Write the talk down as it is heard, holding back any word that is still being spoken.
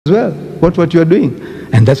well. What you are doing.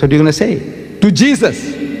 And that's what you're going to say to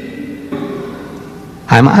Jesus.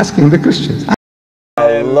 I'm asking the Christians.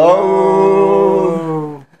 Hello.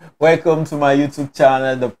 Welcome to my YouTube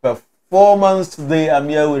channel, The Performance. Today I'm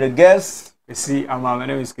here with a guest. My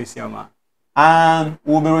name is Kesi Ama. And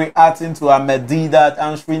we'll be reacting to Ahmed Deedat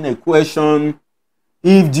answering a question.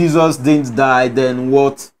 If Jesus didn't die, then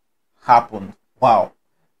what happened? Wow.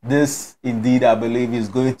 This indeed, I believe, is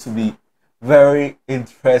going to be very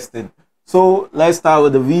interesting. So let's start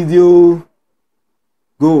with the video.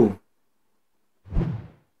 Go.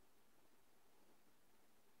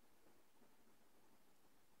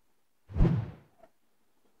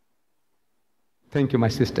 Thank you, my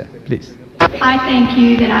sister. Please. I thank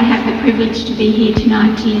you that I have the privilege to be here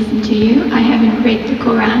tonight to listen to you. I haven't read the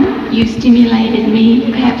Quran. You stimulated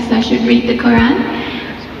me. Perhaps I should read the Quran.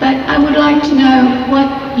 But I would like to know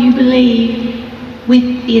what you believe with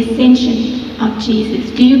the ascension of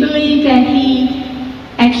Jesus. Do you believe that he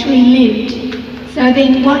actually lived? So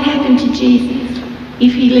then what happened to Jesus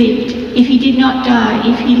if he lived? If he did not die,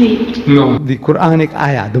 if he lived? No. The Quranic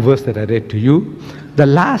ayah, the verse that I read to you, the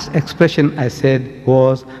last expression I said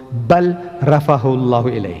was, Bal rafahullahu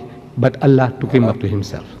ilayh. But Allah took him up to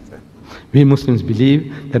himself. We Muslims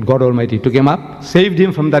believe that God Almighty took him up, saved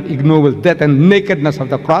him from that ignoble death and nakedness of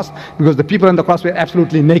the cross, because the people on the cross were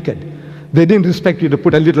absolutely naked. They didn't respect you to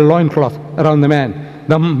put a little loincloth around the man.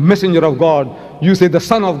 The messenger of God, you say the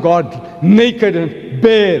son of God, naked and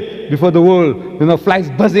bare before the world, flies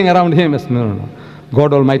buzzing around him. No.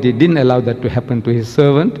 God Almighty didn't allow that to happen to his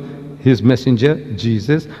servant, his messenger,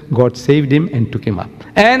 Jesus. God saved him and took him up.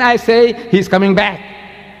 And I say, he's coming back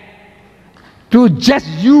to just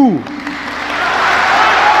you.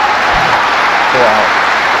 Wow.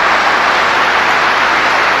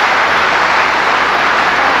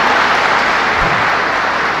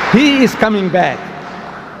 He is coming back.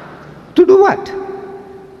 To do what?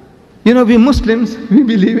 We Muslims, we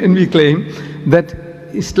believe and we claim that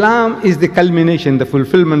Islam is the culmination, the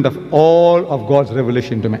fulfillment of all of God's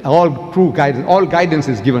revelation to man. All true guidance, all guidance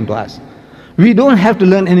is given to us. We don't have to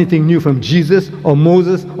learn anything new from Jesus or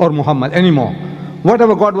Moses or Muhammad anymore.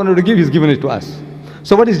 Whatever God wanted to give, he's given it to us.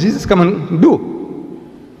 So what is Jesus come and do?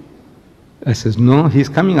 I says, no, he's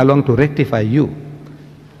coming along to rectify you.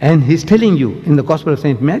 And he's telling you in the Gospel of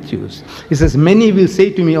St. Matthew, he says, many will say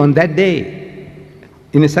to me on that day,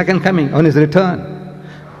 in his second coming, on his return,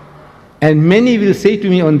 and many will say to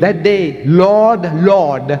me on that day, Lord,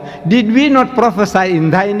 Lord, did we not prophesy in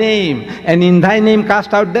thy name, and in thy name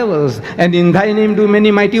cast out devils, and in thy name do many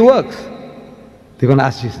mighty works? They're going to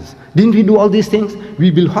ask Jesus, didn't we do all these things? We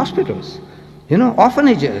built hospitals,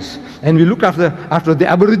 orphanages, and we looked after the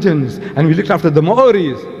Aborigines, and we looked after the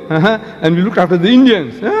Maoris, and we looked after the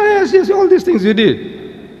Indians. Yes, all these things we did.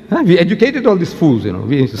 We educated all these fools,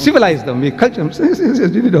 we civilized them, we cultured them. Yes,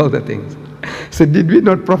 we did all the things. So did we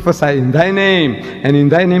not prophesy in thy name, and in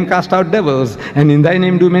thy name cast out devils, and in thy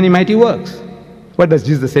name do many mighty works? What does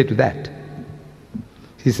Jesus say to that?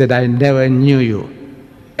 He said, I never knew you.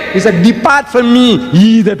 He said, depart from me,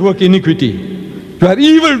 ye that work iniquity. You are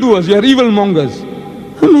evildoers, you are evilmongers.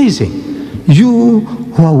 Amazing. You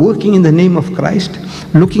who are working in the name of Christ,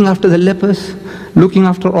 looking after the lepers, looking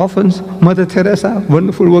after orphans, Mother Teresa,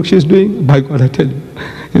 wonderful work she's doing. By God, I tell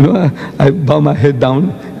you, I bow my head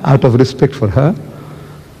down out of respect for her.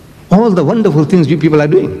 All the wonderful things you people are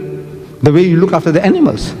doing. The way you look after the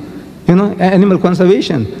animals, animal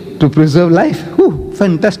conservation, to preserve life. Whew,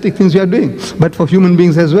 fantastic things you are doing. But for human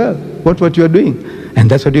beings as well, what you are doing. And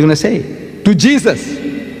that's what you're going to say to Jesus.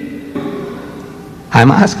 I'm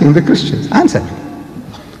asking the Christians, answer.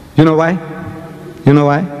 You know why?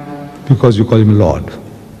 Because you call him Lord.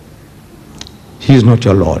 He is not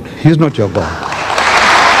your Lord. He is not your God.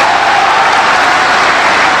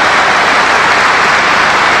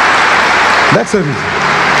 That's the reason.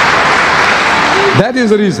 That is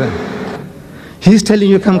the reason. He's telling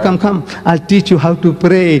you, come, I'll teach you how to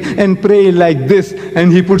pray, and pray like this,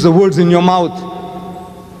 and he puts the words in your mouth.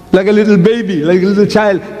 Like a little baby, like a little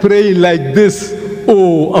child, pray like this.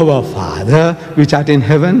 Oh, our Father, which art in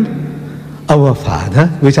heaven, our Father,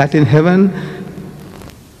 which art in heaven,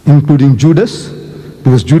 including Judas,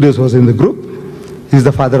 because Judas was in the group. He's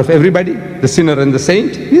the father of everybody, the sinner and the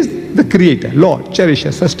saint. He's the creator, Lord,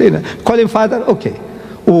 cherisher, sustainer. Call him Father, okay.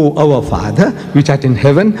 O our Father, which art in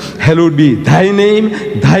heaven, hallowed be thy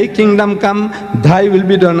name, thy kingdom come, thy will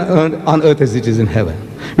be done on earth as it is in heaven.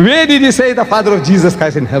 Where did he say the Father of Jesus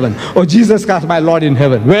Christ in heaven? Or Jesus Christ my Lord in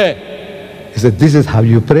heaven? Where? He said, this is how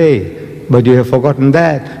you pray. But you have forgotten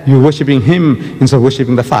that. You're worshipping him instead of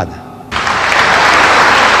worshipping the Father.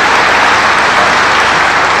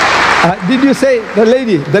 Did you say, the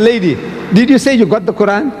lady, did you say you got the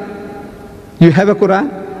Quran? You have a Quran?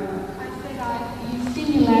 I said you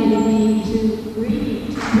stimulated me to read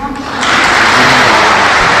it.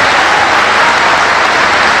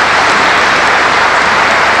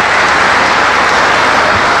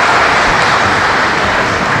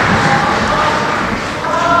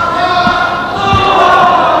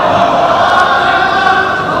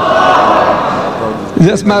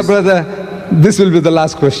 Yes, my brother, this will be the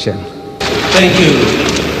last question. Thank you.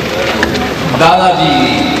 दादाजी,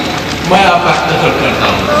 मैं आपका कदर करता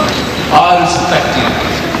हूँ. I respect you.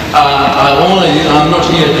 I'm not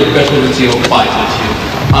here to battle with you or fight with you.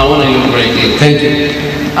 I want you greatly. Thank you.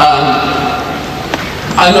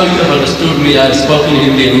 I know you have understood me. I have spoken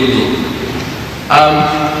Hindi and Urdu.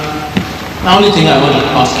 The only thing I want to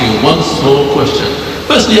ask you, one small question.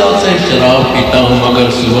 Firstly, I'll say शराब पीता हूँ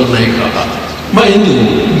मगर सुअर नहीं खाता. मैं हिंदू हूँ.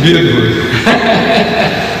 Beautiful.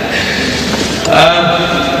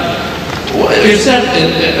 You said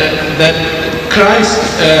that Christ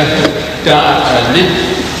lived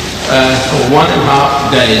for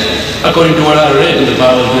 1.5 days. According to what I read in the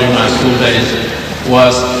Bible during my school days,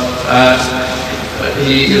 was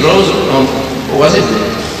he rose on, was it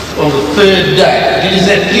on the third day? Did he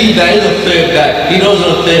say 3 days or third day? He rose on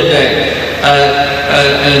the third day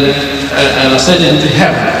and ascended into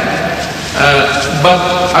heaven. But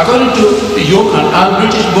according to your country, I'm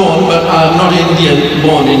British born, but I'm not Indian,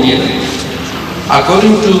 born Indian.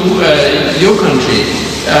 According to your country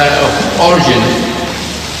of origin,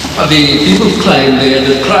 the people claim that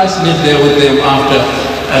Christ lived there with them after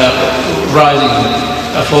rising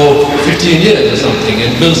for 15 years or something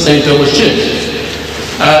and built St. Thomas Church.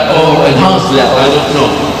 Or enhanced that, I don't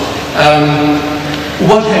know.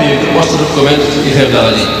 What sort of comments do you have,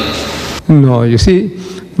 Dadaji? No, you see,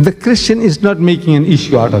 the Christian is not making an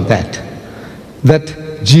issue out of that. That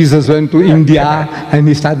Jesus went to India and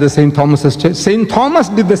he started the St. Thomas's Church. St. Thomas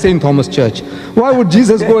did the St. Thomas Church. Why would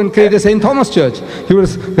Jesus go and create a St. Thomas Church? He would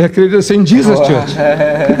have created a St. Jesus Church.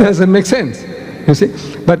 It doesn't make sense, you see.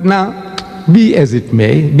 But now, be as it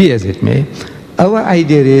may, our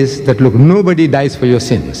idea is that, look, nobody dies for your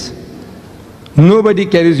sins. Nobody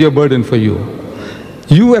carries your burden for you.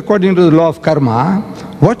 You, according to the law of karma,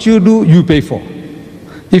 what you do, you pay for.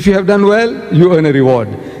 If you have done well, you earn a reward.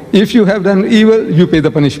 If you have done evil, you pay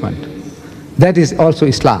the punishment. That is also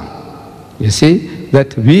Islam. You see,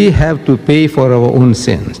 that we have to pay for our own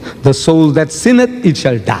sins. The soul that sinneth, it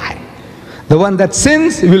shall die. The one that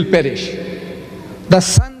sins will perish. The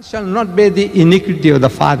son shall not bear the iniquity of the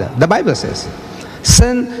father. The Bible says.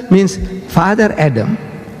 Son means Father Adam.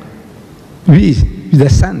 We, the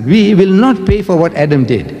son, we will not pay for what Adam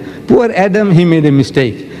did. Poor Adam, he made a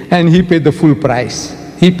mistake and he paid the full price.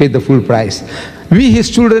 He paid the full price. We, his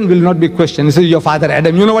children, will not be questioned. He says, your father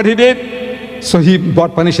Adam, you know what he did? So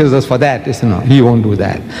God punishes us for that. He says, no, he won't do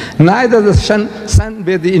that. Neither the son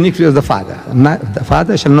bear the iniquity of the father. The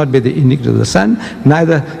father shall not bear the iniquity of the son,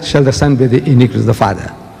 neither shall the son bear the iniquity of the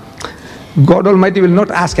father. God Almighty will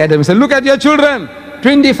not ask Adam, he said, look at your children,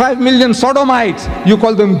 25 million sodomites. You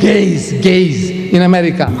call them gays in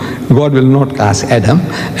America. God will not ask Adam,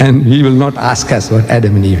 and he will not ask us what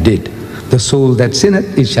Adam and Eve did. The soul that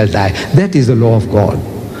sinneth, it shall die. That is the law of God.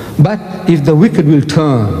 But if the wicked will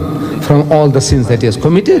turn from all the sins that he has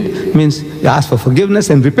committed, means he asks for forgiveness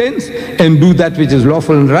and repents and do that which is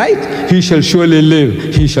lawful and right, he shall surely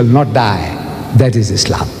live, he shall not die. That is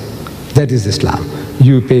Islam. That is Islam.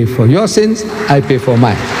 You pay for your sins, I pay for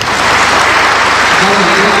mine.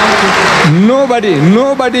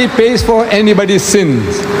 Nobody pays for anybody's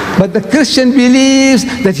sins. But the Christian believes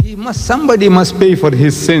that somebody must pay for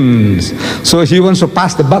his sins. So he wants to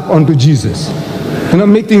pass the buck on to Jesus.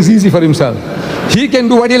 Make things easy for himself. He can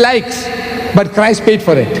do what he likes, but Christ paid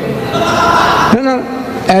for it.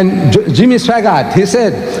 And Jimmy Swaggart, he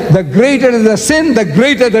said, the greater the sin, the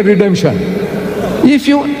greater the redemption.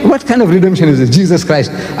 What kind of redemption is this? Jesus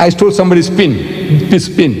Christ. I stole somebody's pin.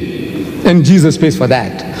 And Jesus pays for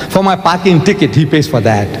that. For my parking ticket, he pays for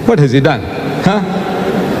that. What has he done?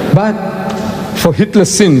 But for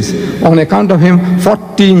Hitler's sins, on account of him,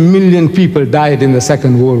 40 million people died in the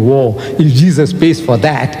Second World War. If Jesus pays for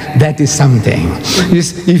that, that is something.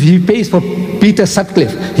 If he pays for Peter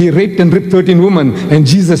Sutcliffe, he raped and ripped 13 women, and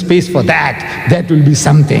Jesus pays for that, that will be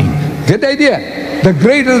something. Get the idea? The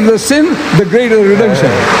greater the sin, the greater the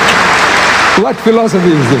redemption. What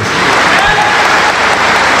philosophy is this?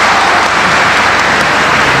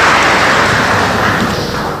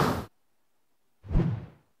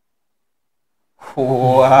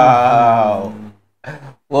 Wow,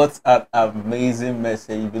 what an amazing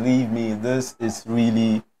message. Believe me, this is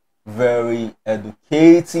really very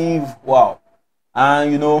educative. Wow.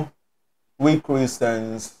 And you know, we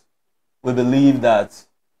Christians, we believe that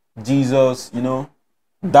Jesus, you know,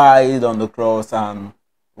 died on the cross and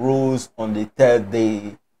rose on the third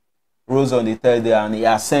day, and he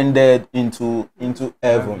ascended into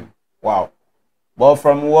heaven. Wow. But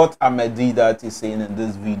from what Ahmed Deedat is saying in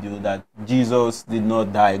this video, that Jesus did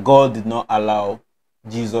not die. God did not allow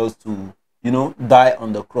Jesus to, you know, die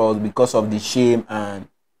on the cross because of the shame, and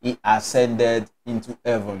he ascended into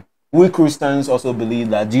heaven. We Christians also believe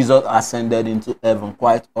that Jesus ascended into heaven,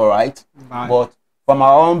 quite all right. But from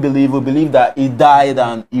our own belief, we believe that he died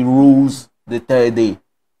and he rose the third day.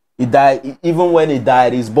 He died. Even when he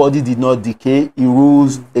died, his body did not decay. He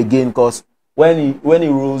rose again, because when he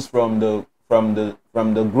rose from the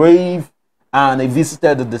grave and he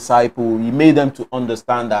visited the disciple, he made them to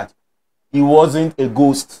understand that he wasn't a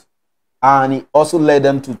ghost, and he also led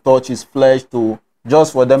them to touch his flesh, to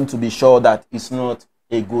just for them to be sure that it's not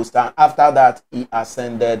a ghost. And after that, he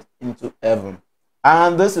ascended into heaven.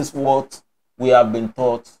 And this is what we have been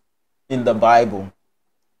taught in the Bible.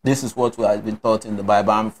 This is what we have been taught in the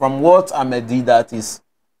Bible. And from what Ahmed Deedat is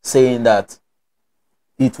saying, that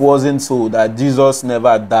it wasn't so, that Jesus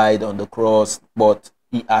never died on the cross, but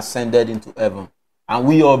he ascended into heaven. And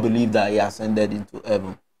we all believe that he ascended into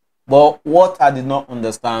heaven. But what I did not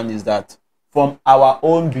understand is that from our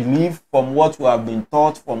own belief, from what we have been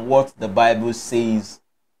taught, from what the Bible says,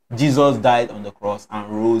 Jesus died on the cross and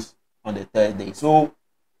rose on the third day. So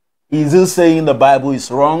is he saying the Bible is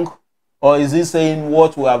wrong? Or is he saying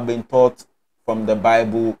what we have been taught from the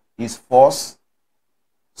Bible is false?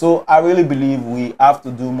 So I really believe we have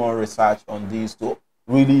to do more research on this to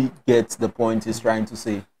really get the point he's trying to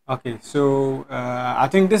say. Okay, so I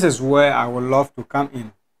think this is where I would love to come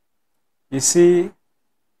in. You see,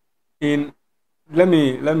 let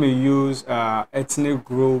me use ethnic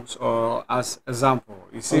groups or as example.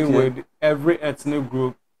 You see, with every ethnic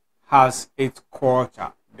group has its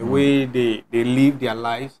culture, the way they live their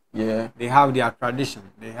lives. Yeah, they have their tradition,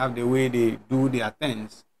 they have the way they do their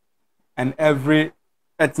things, and every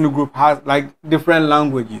ethnic group has like different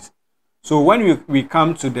languages. So when we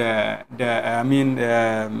come to the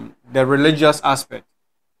religious aspect,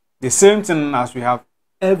 the same thing as we have,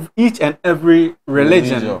 each and every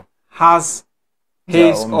religion has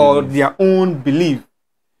his or their own belief.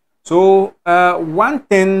 So one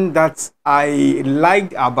thing that I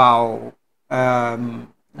liked about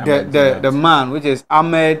the man, which is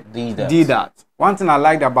Ahmed Deedat, one thing I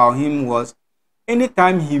liked about him was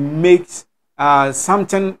anytime he makes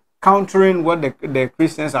something countering what the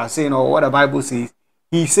Christians are saying or what the Bible says,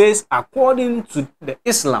 he says according to the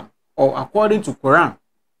Islam or according to Quran.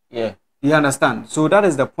 Yeah, you understand? So that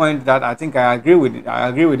is the point that I think I agree with. I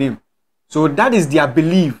agree with him. So that is their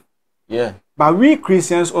belief. Yeah. But we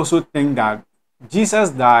Christians also think that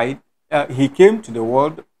Jesus died. He came to the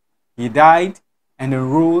world. He died and then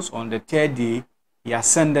rose on the third day. He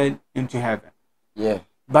ascended into heaven. Yeah.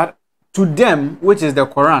 But to them, which is the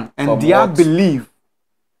Quran, and their belief,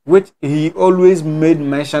 which he always made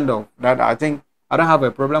mention of, that I think I don't have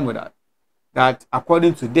a problem with that. That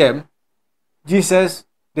according to them, Jesus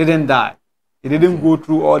didn't die. He didn't go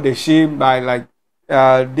through all the shame by like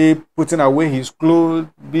they putting away his clothes,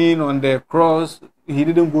 being on the cross. He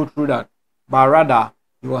didn't go through that, but rather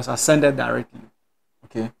he was ascended directly.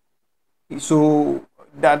 Okay. So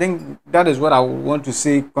I think that is what I want to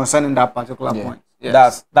say concerning that particular point.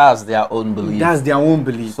 Yes. That's their own belief. That's their own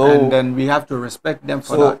belief. So, and then we have to respect them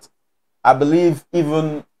for that. I believe,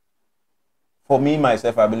 even for me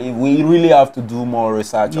myself, I believe we really have to do more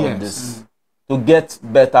research on this to get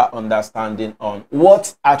better understanding on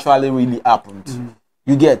what actually really happened.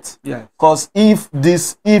 You get? Yeah. Because if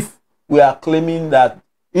we are claiming that,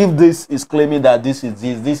 if this is claiming that this is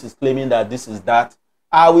this is claiming that this is that,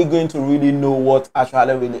 are we going to really know what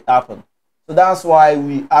actually really happened? So that's why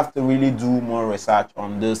we have to really do more research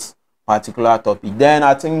on this particular topic. Then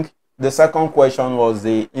I think the second question was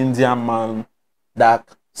the Indian man that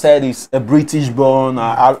said he's a British born.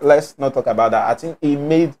 Let's not talk about that. I think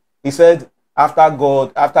he said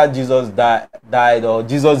after Jesus died, or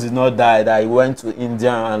Jesus did not die, that he went to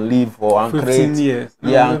India and lived for and 15 years.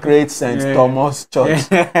 Yeah, and create St. Thomas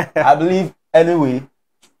Church. I believe anyway,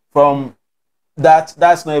 from that's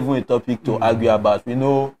not even a topic to argue about. We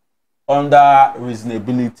know under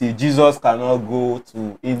reasonability, Jesus cannot go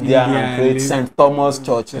to India and create St. Thomas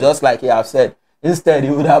Church, just like he have said. Instead, he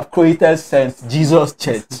would have created St. Jesus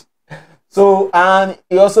Church. So, and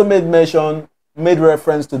he also made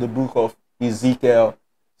reference to the book of Ezekiel,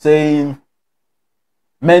 saying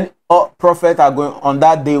prophets are going on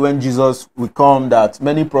that day when Jesus will come, that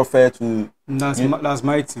many prophets will. That's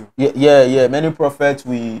mighty. Yeah. Many prophets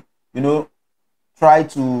will, try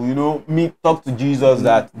to, talk to Jesus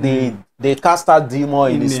that they cast out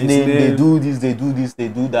demon in his name. They do this, they do this, they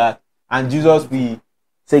do that. And Jesus will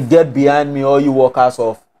say, "Get behind me, all you workers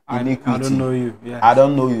of iniquity. I don't know you." Yeah. I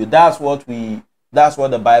don't know you. That's what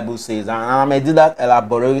the Bible says. And Ahmed Deedat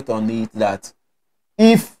elaborate on it, that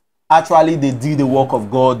if actually they did the work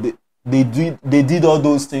of God, they did all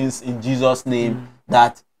those things in Jesus' name,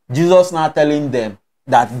 that Jesus now telling them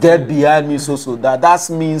that get behind me, so that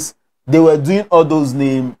means they were doing all those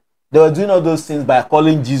things by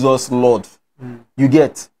calling Jesus Lord. You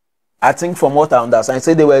get? I think from what I understand, I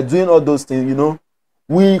say they were doing all those things.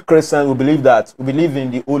 We Christians, we believe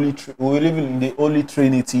in the Holy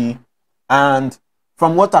Trinity, and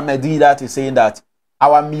from what Ahmed Deedat is saying, that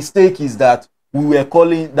our mistake is that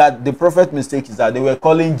the prophet mistake is that they were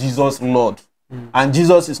calling Jesus Lord, and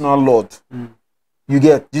Jesus is not Lord. You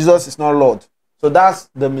get? Jesus is not Lord. So that's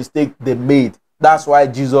the mistake they made. That's why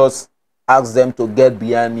Jesus asked them to get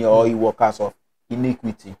behind me, all you workers of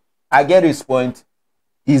iniquity. I get his point.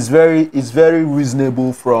 It's very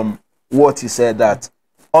reasonable from what he said, that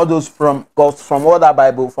all those from that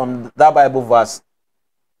Bible verse,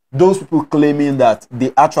 those people claiming that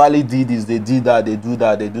they actually did this, they did that, they do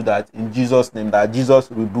that in Jesus' name, that Jesus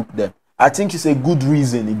rebuked them. I think it's a good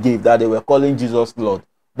reason he gave, that they were calling Jesus Lord.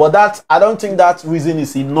 But I don't think that reason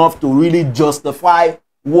is enough to really justify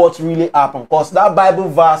what really happened. Because that Bible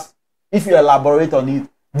verse, if you elaborate on it,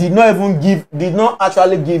 did not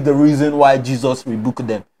actually give the reason why Jesus rebuked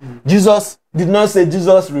them. Jesus did not say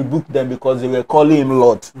Jesus rebuked them because they were calling him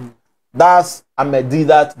Lord. That's Ahmed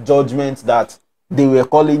Deedat judgment, that they were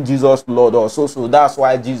calling Jesus Lord also. So that's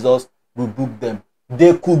why Jesus rebuked them.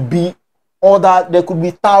 There could be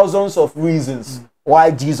thousands of reasons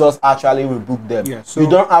why Jesus actually rebuked them. Yeah, so you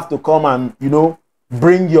don't have to come and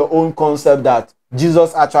bring your own concept that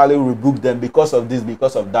Jesus actually rebuked them because of this,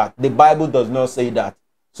 because of that. The Bible does not say that.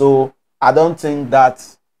 So I don't think that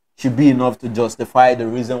should be enough to justify the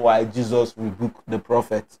reason why Jesus rebuked the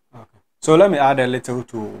prophet. Okay. So let me add a little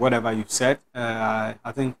to whatever you said. I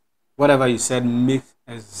think whatever you said makes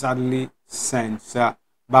exactly sense.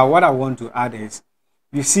 But what I want to add is,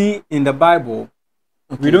 you see, in the Bible,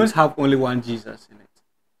 we don't have only one Jesus in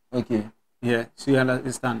it. Okay. Yeah, so you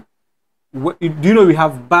understand. Do you know we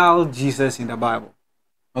have Baal Jesus in the Bible?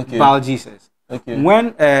 Okay. Baal Jesus. Okay.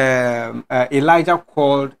 When Elijah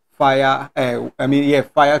called fire,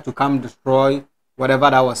 fire to come destroy whatever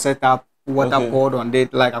that was set up, water poured on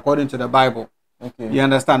it, like according to the Bible. Okay. You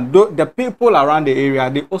understand? The people around the area,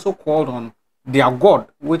 they also called on their God,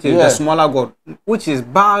 which is the smaller God, which is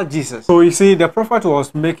Baal Jesus. So you see, the prophet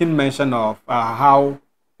was making mention of how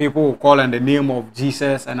people will call on the name of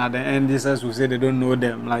Jesus, and at the end Jesus will say they don't know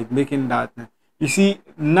them, like making that. You see,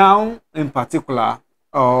 now in particular,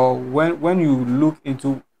 when you look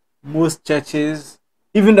into most churches,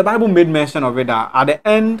 even the Bible made mention of it, that at the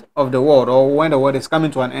end of the world, or when the world is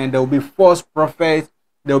coming to an end, there will be false prophets,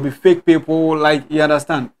 there will be fake people, like, you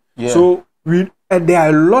understand? Yeah. So there are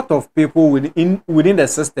a lot of people within the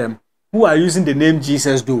system who are using the name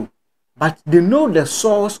Jesus though, but they know the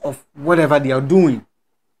source of whatever they are doing.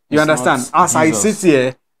 You understand? As I sit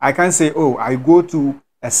here, I can't say, oh, I go to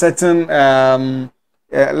a certain,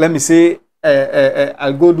 let me say,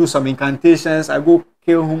 I'll go do some incantations, I go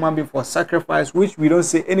kill human being for sacrifice, which we don't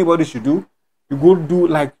say anybody should do. You go do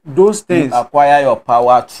like those things. You acquire your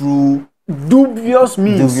power through dubious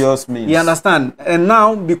means. You understand? And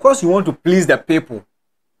now, because you want to please the people,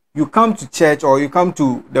 you come to church or you come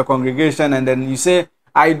to the congregation and then you say,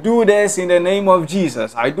 I do this in the name of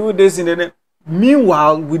Jesus. I do this in the name.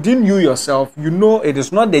 Meanwhile, within you yourself, you know it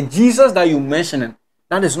is not the Jesus that you're mentioning.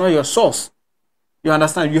 That is not your source. You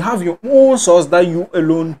understand? You have your own source that you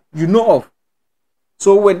alone, you know of.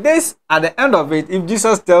 So with this, at the end of it, if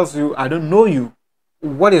Jesus tells you, I don't know you,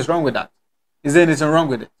 what is wrong with that? Is there anything wrong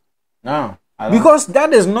with it? No. Because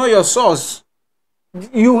that is not your source.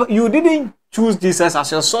 You didn't choose Jesus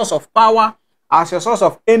as your source of power, as your source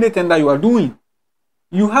of anything that you are doing.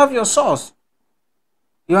 You have your source.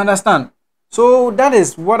 You understand? So that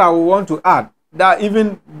is what I want to add. That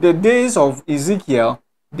even the days of Ezekiel,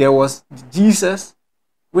 there was Jesus,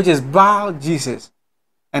 which is Baal Jesus.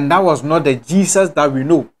 And that was not the Jesus that we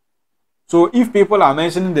know. So if people are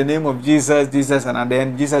mentioning the name of Jesus, and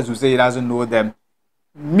then Jesus will say he doesn't know them,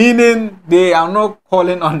 meaning they are not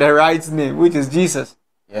calling on the right name, which is Jesus.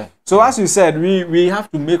 Yeah. So as you said, we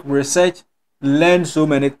have to make research, learn so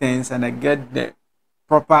many things, and get the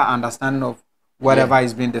proper understanding of whatever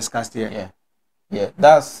is being discussed here. Yeah. Yeah,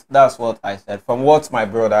 that's what I said. From what my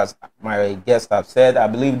brothers, my guests have said, I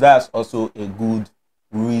believe that's also a good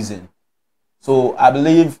reason. So I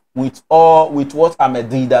believe with what Ahmed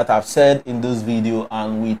Deedat have said in this video,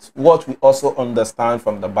 and with what we also understand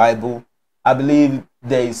from the Bible, I believe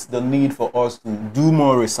there is the need for us to do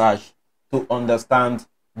more research to understand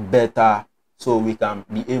better, so we can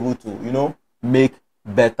be able to, you know, make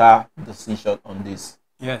better decisions on this.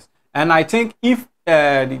 Yes, and I think if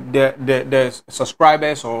the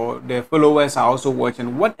subscribers or the followers are also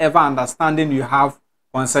watching, whatever understanding you have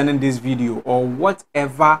concerning this video, or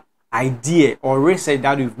whatever idea or research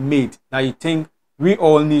that you've made that you think we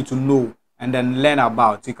all need to know and then learn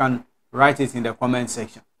about, you can write it in the comment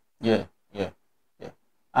section. Yeah.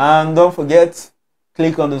 And don't forget,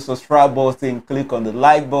 click on the subscribe button, click on the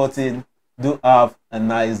like button. Do have a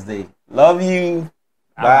nice day. Love you.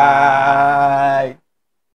 Bye.